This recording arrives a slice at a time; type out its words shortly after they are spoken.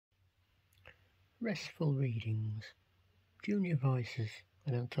Restful Readings, Junior Voices,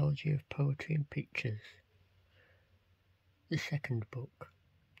 an anthology of poetry and pictures. The second book,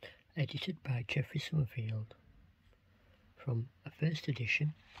 edited by Geoffrey Summerfield, from a first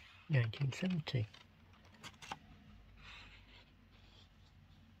edition, 1970.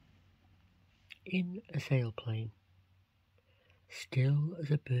 In a sailplane, still as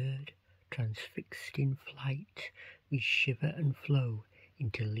a bird transfixed in flight, we shiver and flow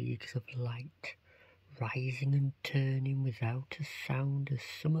into leagues of light, rising and turning without a sound as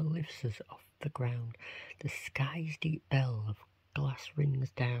summer lifts us off the ground. The sky's deep bell of glass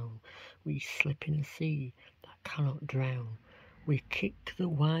rings down. We slip in a sea that cannot drown. We kick the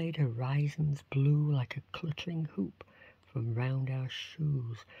wide horizon's blue like a cluttering hoop from round our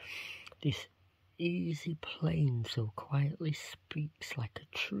shoes. This easy plane so quietly speaks like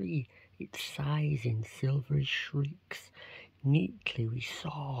a tree. It sighs in silvery shrieks. Neatly we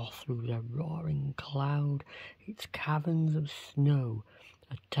soar through the roaring cloud. Its caverns of snow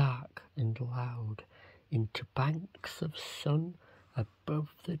are dark and loud. Into banks of sun above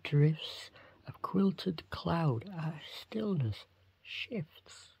the drifts of quilted cloud our stillness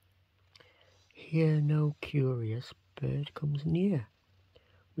shifts. Here no curious bird comes near.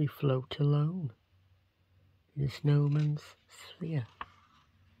 We float alone in a snowman's sphere.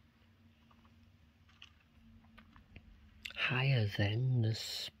 Higher than the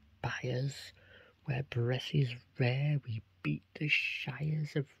spires, where breath is rare, we beat the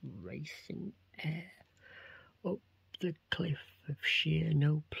shires of racing air. Up the cliff of sheer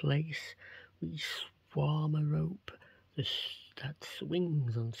no place, we swarm a rope that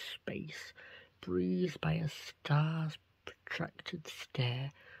swings on space. Breezed by a star's protracted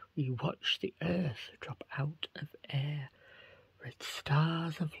stare, we watch the earth drop out of air. Red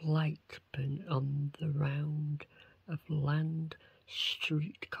stars of light burn on the round of land.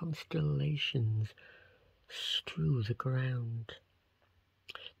 Street constellations strew the ground.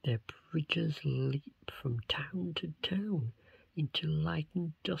 Their bridges leap from town to town. Into light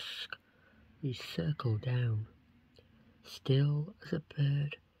and dusk we circle down. Still as a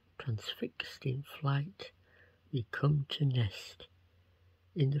bird transfixed in flight, we come to nest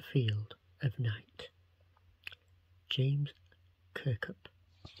in the field of night. James Kirkup,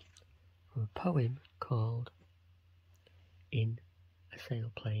 from a poem called In a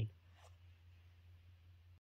Sailplane.